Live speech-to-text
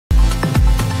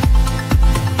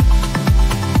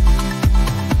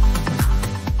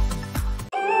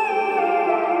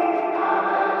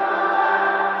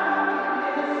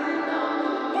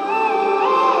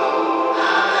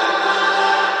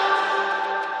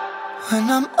When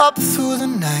I'm up through the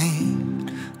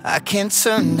night, I can't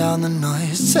turn down the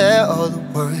noise, tear all the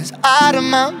words out of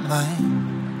my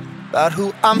mind about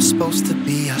who I'm supposed to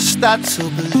be. I start to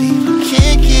believe I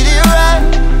can't get it right.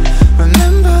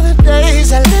 Remember the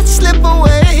days I let slip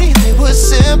away, they were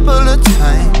simpler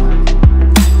times.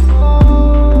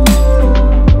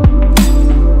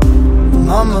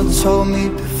 Mama told me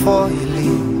before you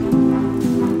leave,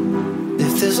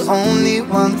 if there's only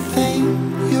one thing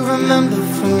you remember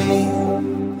from me,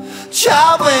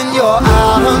 child, when you're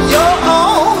out on your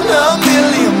own, a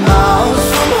million miles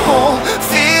from home,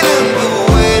 feeling the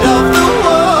weight of the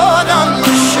world on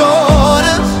your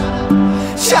shoulders.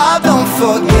 Child, don't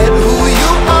forget who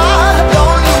you are,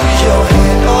 don't lose your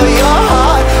head or your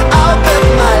heart. I'll bet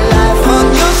my life on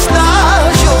your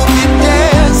stars, you'll be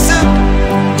dancing,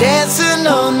 dancing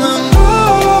on the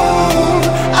moon.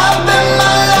 I'll bet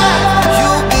my life,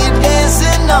 you'll be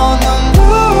dancing on the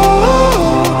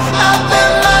moon. I'll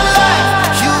bet my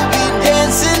life, you'll be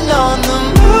dancing on the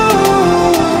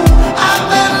moon. I'll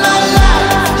bet my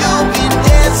life, you'll be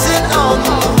dancing on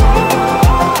the moon.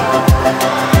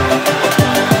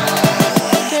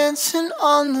 Dancing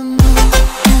on the moon.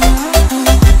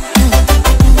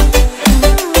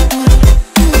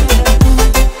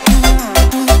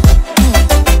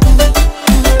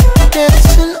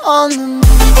 Dancing on the moon.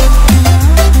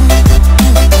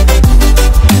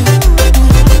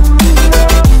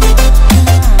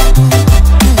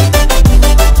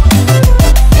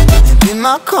 Maybe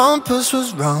my compass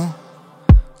was wrong,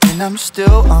 and I'm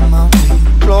still on my way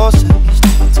closer each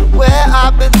day to where I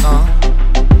belong.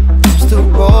 I'm still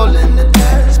rolling the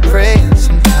dice, praying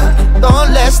sometimes it don't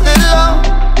last that long.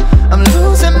 I'm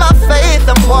losing my faith,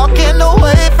 I'm walking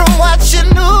away from what you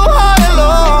knew all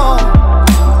along.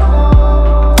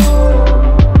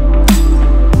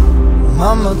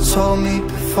 Mama told me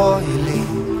before you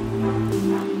leave,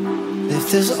 if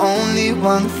there's only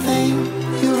one thing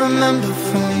you remember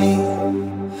from me,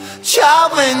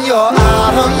 child, when you're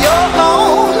out on your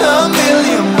own, a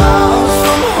million miles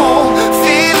from home,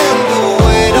 feeling the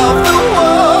weight of the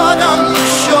world on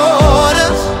your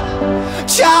shoulders.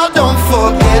 Child, don't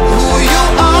forget who you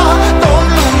are, don't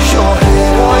lose your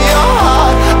head or your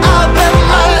heart. I'll bet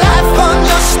my life on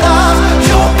your stars,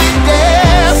 you'll be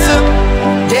dancing,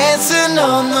 dancing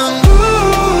on the moon.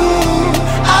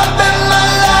 I'll bet my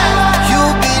life,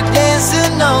 you'll be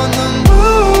dancing on the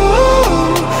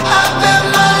moon. I'll bet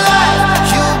my life,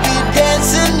 you'll be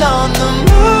dancing on the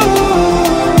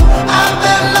moon. I'll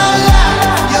bet my life,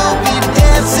 you'll be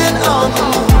dancing on the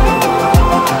moon.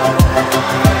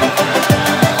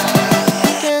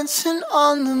 Dancing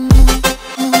on the moon.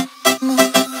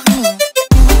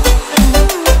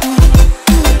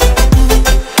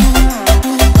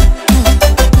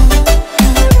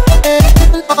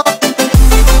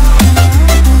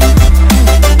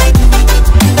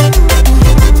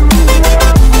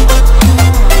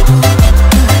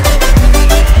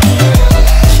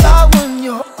 Child, when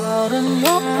you're out on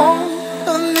your own,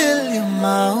 a million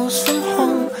miles from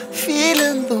home,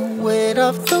 feeling the weight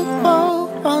of the world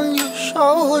on your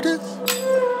shoulders.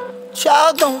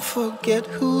 Child, don't forget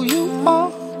who you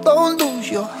are, don't lose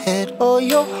your head or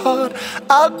your heart.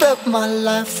 I'll bet my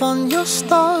life on your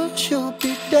stars, you'll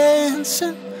be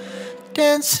dancing,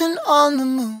 dancing on the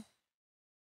moon.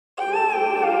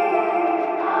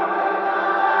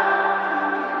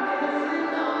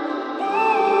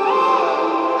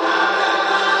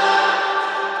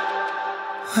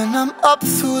 When I'm up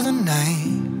through the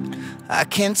night, I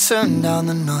can't turn down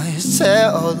the noise,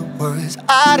 tear all the words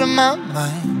out of my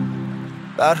mind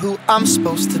about who I'm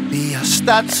supposed to be. I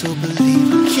start to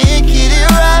believe I can't get it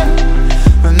right.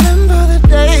 Remember the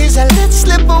days I let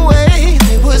slip away,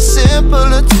 they were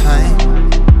simpler times.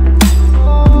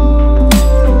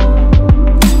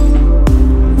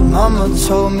 Mama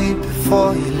told me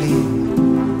before you leave,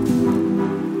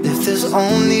 if there's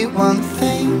only one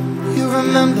thing you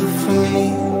remember from me,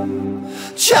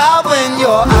 child, when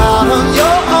you're out on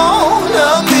your own,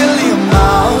 a million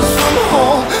miles from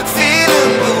home,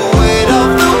 feeling the weight of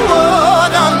the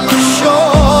world on your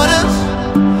shoulders.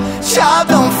 Child,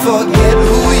 don't forget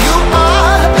who you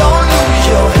are, don't lose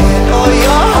your head or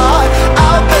your heart.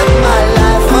 I'll bet my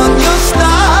life on your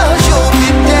stars, you'll be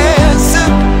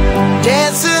dancing,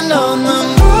 dancing on the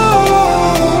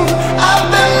moon. I'll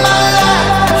bet my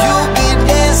life, you'll be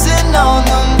dancing on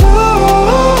the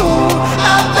moon.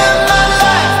 I'll bet my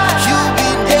life, you'll be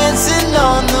dancing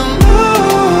on the moon.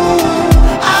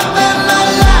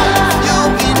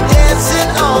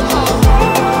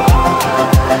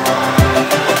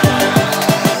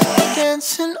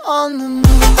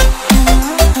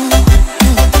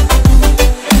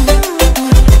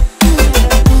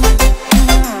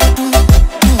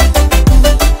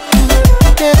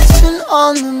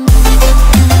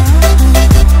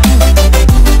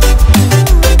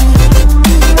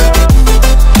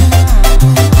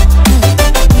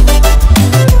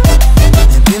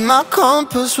 my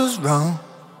compass was wrong,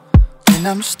 and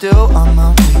I'm still on my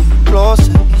way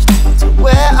closer each day to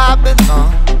where I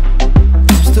belong.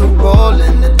 I'm still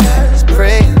rolling the dice,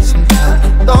 praying sometimes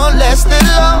it don't last it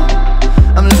long.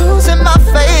 I'm losing my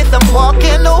faith, I'm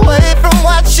walking away from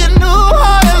what you knew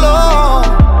all along.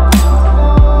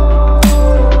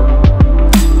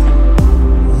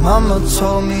 Mama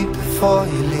told me before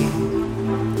you leave,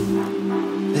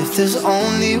 if there's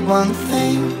only one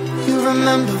thing you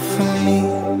remember from me,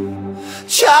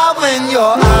 child, when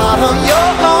you're out on your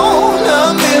own, a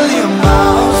million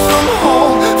miles from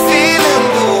home, feeling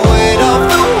the weight of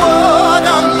the world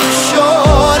on your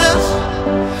shoulders,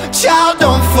 child,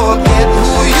 don't forget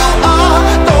who you are,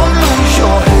 don't lose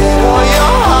your head or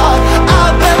your heart.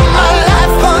 I'll bet my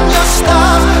life on your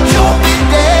stars, you'll be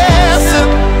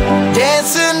dancing,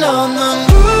 dancing on the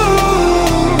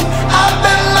moon. I'll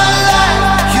bet my life,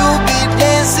 you'll be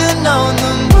dancing on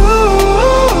the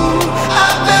moon.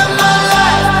 I'll bet my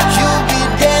life, you'll be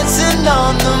dancing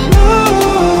on the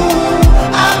moon.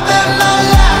 I'll bet my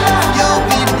life, you'll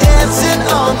be dancing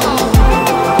on the moon.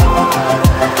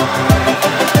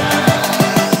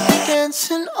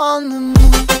 Dancing on the moon.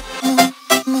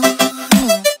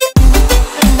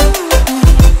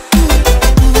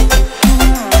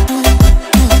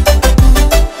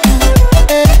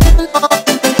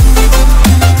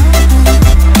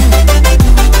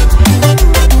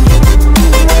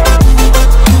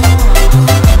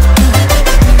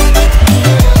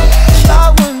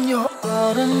 Child, when you're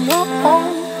out on your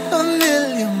own, a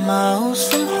million miles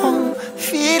from home,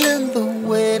 feeling the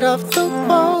weight of the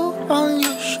world on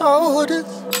your shoulders.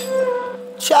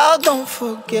 Child, don't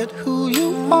forget who you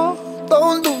are,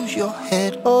 don't lose your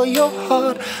head or your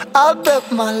heart. I'll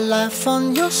bet my life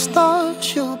on your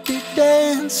stars, you'll be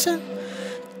dancing,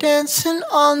 dancing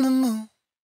on the moon.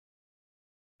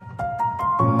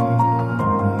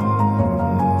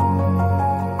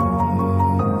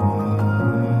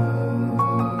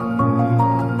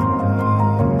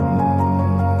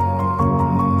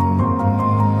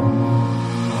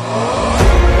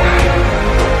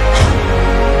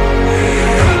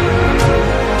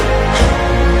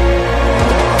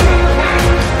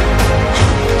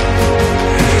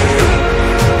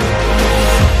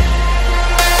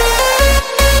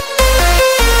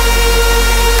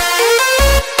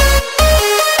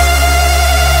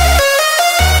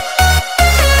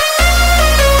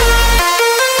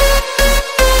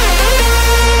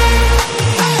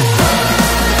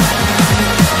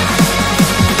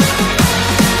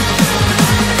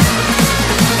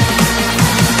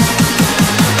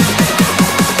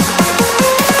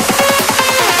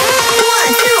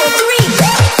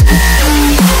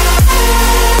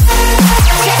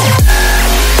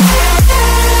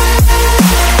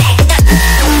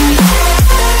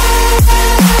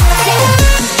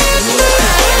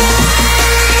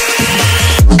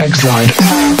 Backsound.